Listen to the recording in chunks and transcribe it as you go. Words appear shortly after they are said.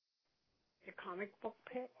Comic Book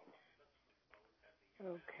Pit?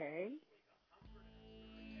 Okay.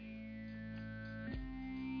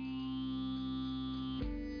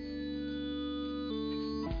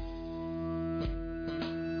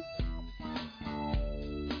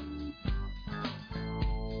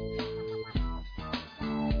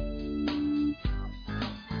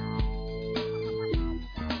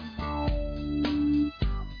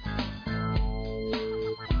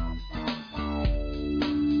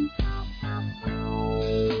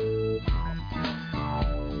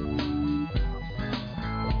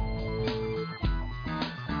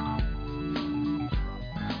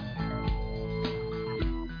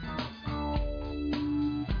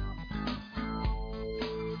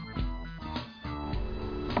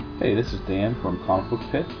 Hey, this is Dan from Comic Book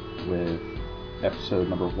Pit with episode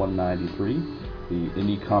number 193, the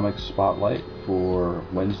Indie Comics Spotlight for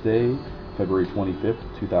Wednesday, February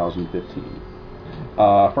 25th, 2015.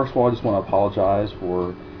 First of all, I just want to apologize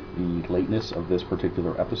for the lateness of this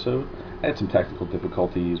particular episode. I had some technical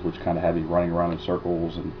difficulties which kind of had me running around in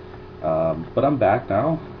circles, but I'm back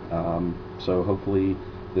now, so hopefully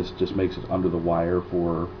this just makes it under the wire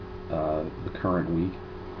for the current week.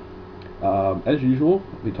 As usual,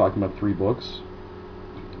 we'll be talking about 3 books.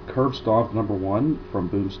 Curb Stomp number 1 from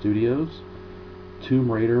Boom Studios,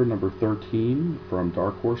 Tomb Raider number 13 from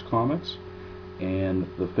Dark Horse Comics, and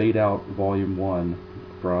The Fade Out Volume 1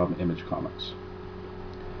 from Image Comics.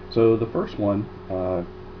 So the first one,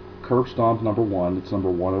 Curb Stomp number 1, it's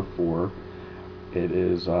number 1 of 4. It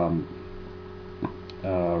is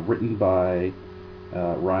written by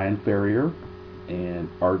Ryan Ferrier and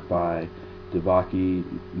art by Devaki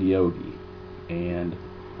Nyogi. And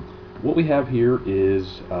what we have here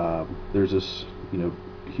is there's this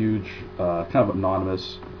huge kind of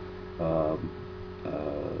anonymous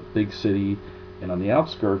big city, and on the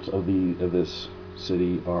outskirts of this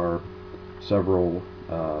city are several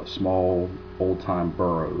small old-time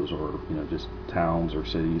boroughs, or just towns or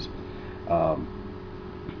cities,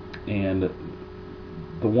 and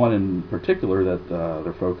the one in particular that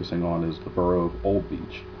they're focusing on is the borough of Old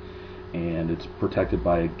Beach. And it's protected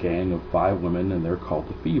by a gang of 5 women, and they're called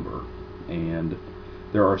the Fever. And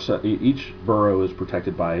there are each borough is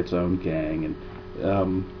protected by its own gang, and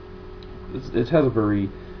it has a very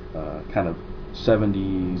kind of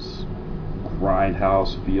 70s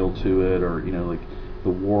grindhouse feel to it, or like the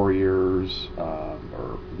Warriors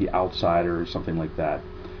or the Outsiders, something like that.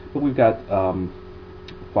 But we've got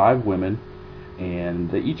 5 women,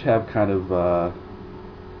 and they each have kind of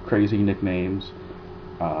crazy nicknames.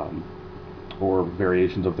 Or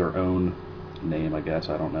variations of their own name, I guess,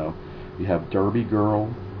 I don't know. You have Derby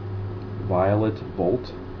Girl, Violet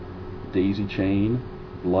Bolt, Daisy Chain,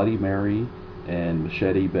 Bloody Mary, and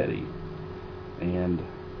Machete Betty. And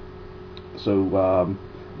so,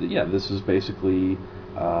 this is basically,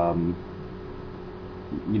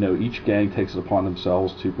 each gang takes it upon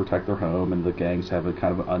themselves to protect their home, and the gangs have a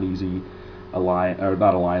kind of uneasy alliance, or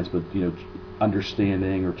not alliance, but,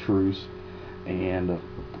 understanding or truce. And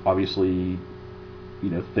obviously,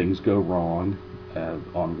 things go wrong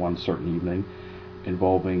on one certain evening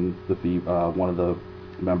involving the one of the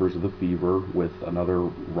members of the Fever with another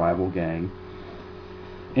rival gang.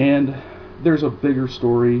 And there's a bigger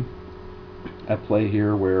story at play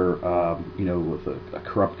here where, with a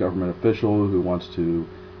corrupt government official who wants to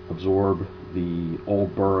absorb the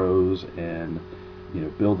old boroughs and,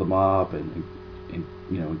 build them up and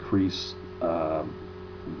increase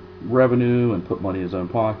revenue and put money in his own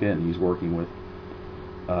pocket, and he's working with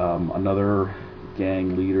another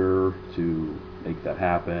gang leader to make that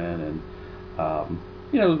happen. And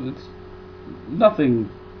it's nothing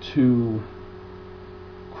too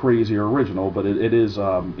crazy or original, but it is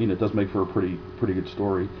it does make for a pretty good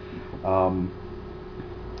story.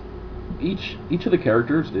 Each of the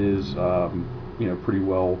characters is pretty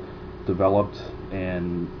well developed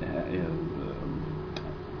and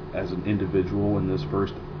as an individual in this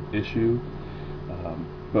first issue,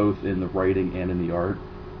 both in the writing and in the art.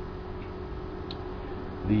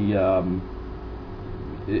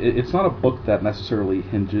 It's not a book that necessarily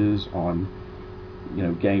hinges on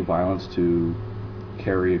gang violence to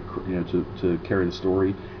carry to carry the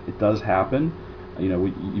story. It does happen.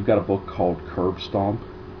 You've got a book called Curb Stomp,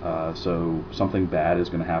 so something bad is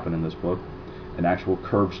going to happen in this book. An actual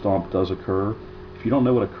curb stomp does occur. If you don't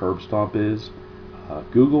know what a curb stomp is,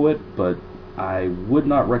 Google it, but I would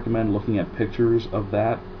not recommend looking at pictures of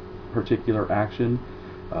that particular action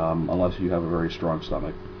unless you have a very strong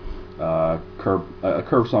stomach. A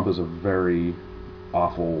curb stomp is a very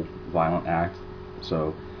awful, violent act,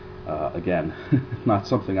 so again, not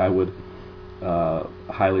something I would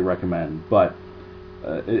highly recommend. But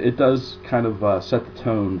it does kind of set the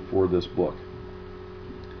tone for this book.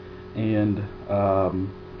 And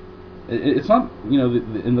it's not,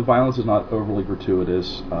 and the violence is not overly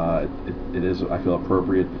gratuitous. It is, I feel,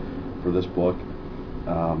 appropriate for this book.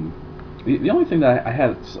 The only thing that I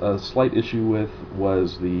had a slight issue with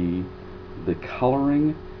was the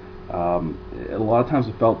coloring. A lot of times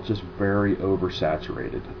it felt just very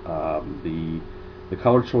oversaturated. The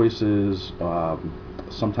color choices,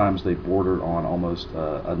 sometimes they bordered on almost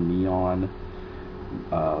a neon.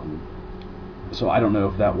 So I don't know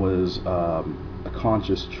if that was a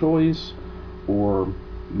conscious choice, or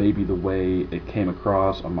maybe the way it came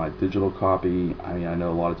across on my digital copy. I mean, I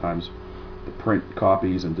know a lot of times the print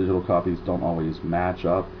copies and digital copies don't always match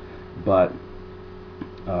up, but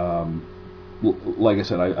like I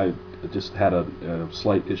said, I just had a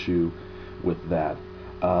slight issue with that.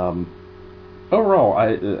 Overall,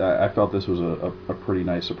 I felt this was a pretty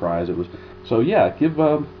nice surprise. It was, so yeah, give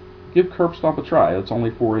Curb Stomp a try. It's only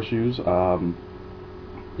 4 issues. I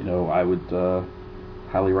would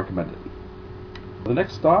highly recommend it. The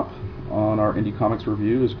next stop on our Indie Comics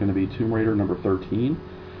review is going to be Tomb Raider number 13.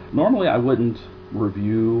 Normally, I wouldn't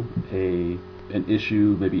review an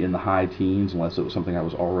issue maybe in the high teens unless it was something I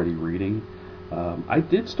was already reading. I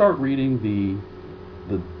did start reading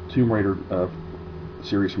the Tomb Raider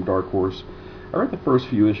series from Dark Horse. I read the first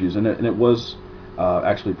few issues, and it was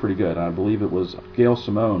actually pretty good. I believe it was Gail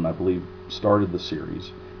Simone, I believe, started the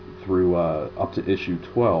series through up to issue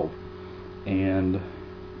 12. And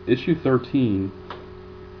issue 13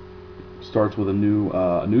 starts with a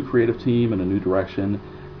new creative team and a new direction,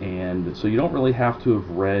 and so you don't really have to have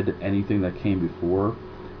read anything that came before.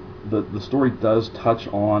 The story does touch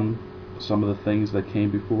on some of the things that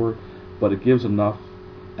came before, but it gives enough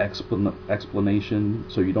explanation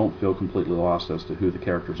so you don't feel completely lost as to who the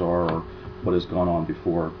characters are or what has gone on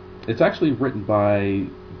before. It's actually written by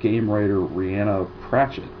game writer Rhianna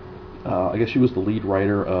Pratchett. I guess she was the lead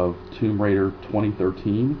writer of Tomb Raider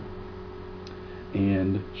 2013,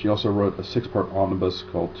 and she also wrote a 6-part omnibus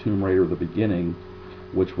called Tomb Raider: The Beginning,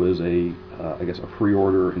 which was I guess a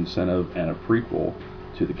pre-order incentive and a prequel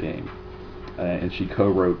to the game. And she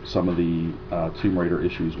co-wrote some of the Tomb Raider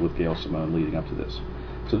issues with Gail Simone leading up to this.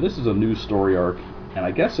 So this is a new story arc, and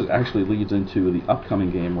I guess it actually leads into the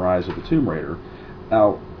upcoming game Rise of the Tomb Raider.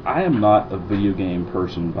 Now, I am not a video game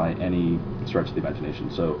person by any stretch of the imagination,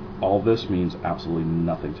 so all this means absolutely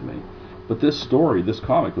nothing to me. But this story, this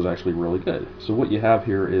comic, was actually really good. So what you have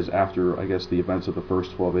here is, after, I guess, the events of the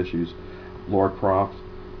first 12 issues, Lara Croft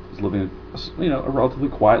is living a relatively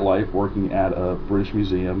quiet life, working at a British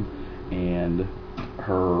museum, and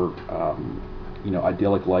her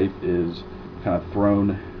idyllic life is kind of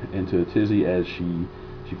thrown into a tizzy as she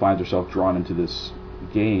finds herself drawn into this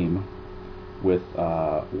game with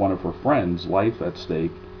one of her friends' life at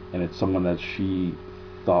stake, and it's someone that she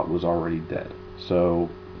thought was already dead. So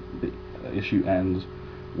the issue ends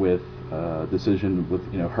with a decision with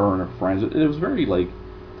her and her friends. It was very, like,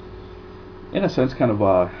 in a sense, kind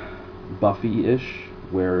of Buffy-ish,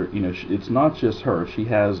 where it's not just her. She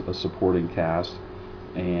has a supporting cast,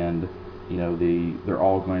 and they're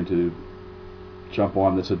all going to jump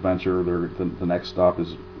on this adventure. The next stop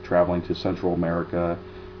is traveling to Central America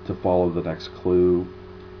to follow the next clue,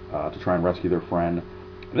 to try and rescue their friend.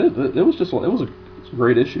 It was a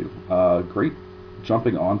great issue, great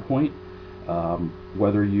jumping on point.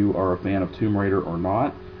 Whether you are a fan of Tomb Raider or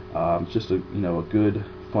not, it's just a good,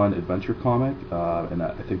 fun adventure comic, and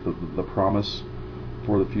I think the promise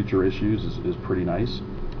for the future issues is pretty nice.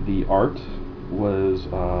 The art was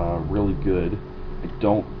really good.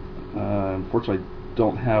 Unfortunately, I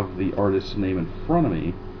don't have the artist's name in front of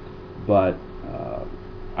me, but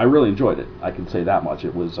I really enjoyed it. I can say that much.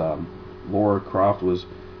 It was Lara Croft was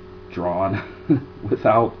drawn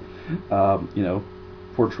without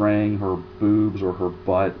portraying her boobs or her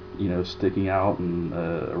butt sticking out in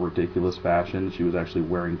a ridiculous fashion. She was actually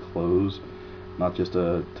wearing clothes, not just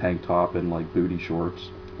a tank top and like booty shorts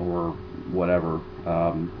or whatever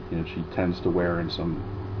she tends to wear in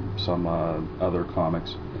some other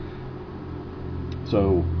comics.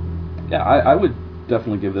 So yeah, I would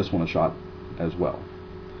definitely give this one a shot as well.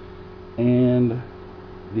 And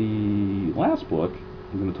the last book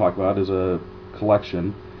I'm going to talk about is a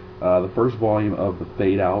collection, the first volume of The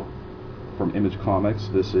Fade Out from Image Comics.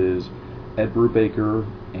 This is Ed Brubaker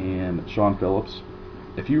and Sean Phillips.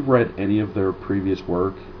 If you've read any of their previous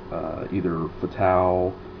work, either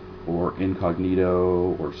Fatale or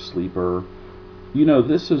Incognito or Sleeper,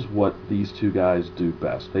 this is what these two guys do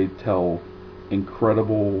best. They tell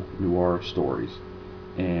incredible noir stories.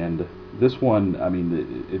 And this one, I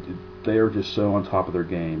mean, they are just so on top of their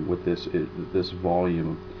game with this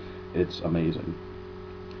volume. It's amazing.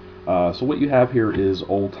 So what you have here is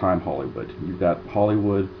old-time Hollywood. You've got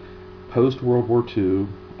Hollywood post-World War II,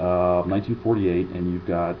 1948, and you've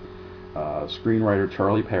got screenwriter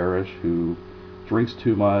Charlie Parrish, who drinks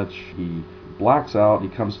too much. He blacks out. He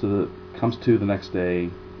comes to the next day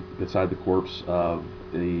beside the corpse of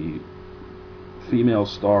the female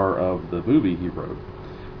star of the movie he wrote.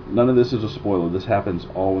 None of this is a spoiler. This happens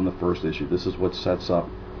all in the first issue. This is what sets up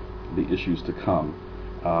the issues to come.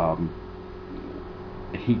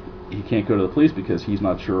 He can't go to the police because he's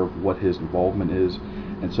not sure of what his involvement is,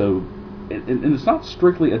 and so and it's not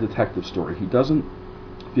strictly a detective story. He doesn't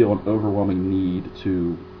feel an overwhelming need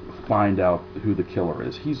to find out who the killer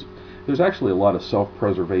is. There's actually a lot of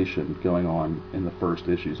self-preservation going on in the first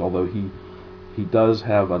issues, although he does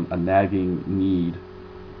have a nagging need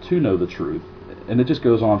to know the truth, and it just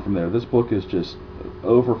goes on from there. This book is just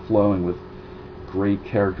overflowing with great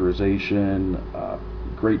characterization,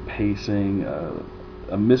 great pacing,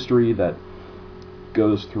 a mystery that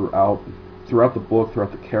goes throughout the book,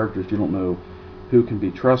 throughout the characters. You don't know who can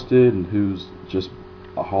be trusted and who's just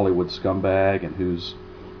a Hollywood scumbag and who's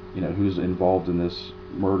involved in this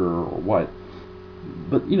murder or what.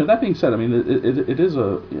 But that being said, I mean it is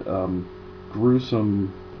a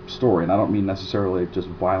gruesome story, and I don't mean necessarily just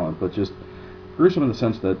violent, but just gruesome in the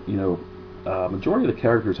sense that majority of the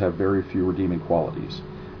characters have very few redeeming qualities.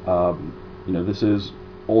 This is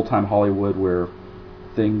old-time Hollywood where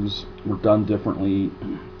things were done differently,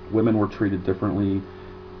 women were treated differently,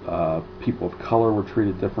 people of color were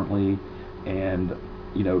treated differently, and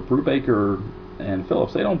Brubaker and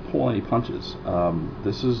Phillips, they don't pull any punches.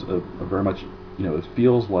 This is a very much, it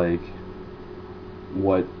feels like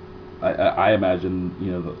what I imagine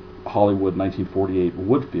the Hollywood 1948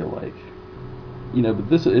 would feel like. But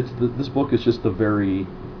this book is just the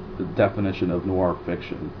definition of noir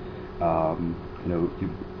fiction.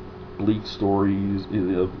 Bleak stories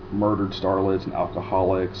of murdered starlets and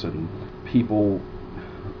alcoholics and people,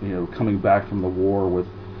 coming back from the war with,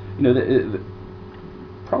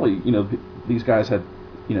 probably, these guys had,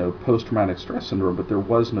 post-traumatic stress syndrome, but there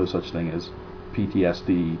was no such thing as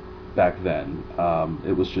PTSD back then.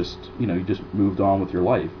 It was just, you just moved on with your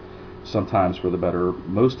life, sometimes for the better,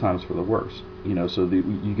 most times for the worse. So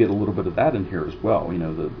you get a little bit of that in here as well.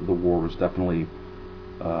 The war was definitely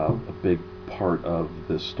a big part of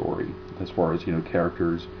this story as far as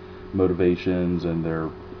characters, motivations, and their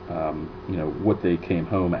what they came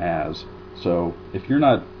home as. So if you're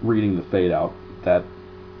not reading the Fade Out, that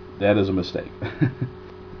is a mistake.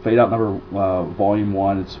 Fade Out volume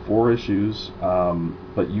 1, it's 4 issues,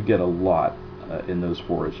 but you get a lot in those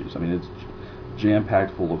 4 issues. I mean, it's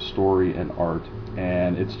jam-packed full of story and art,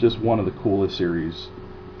 and it's just one of the coolest series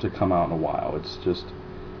to come out in a while. It's just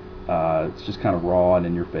kind of raw and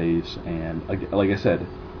in your face, and like I said,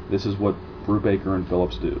 this is what Brubaker and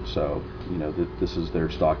Phillips do. So this is their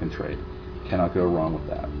stock and trade. Cannot go wrong with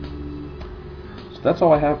that. So that's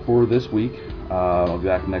all I have for this week. I'll be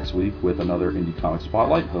back next week with another Indie Comic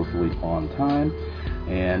Spotlight, hopefully on time.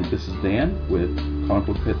 And this is Dan with Comic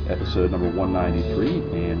Book Pit episode number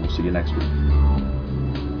 193, and we'll see you next week.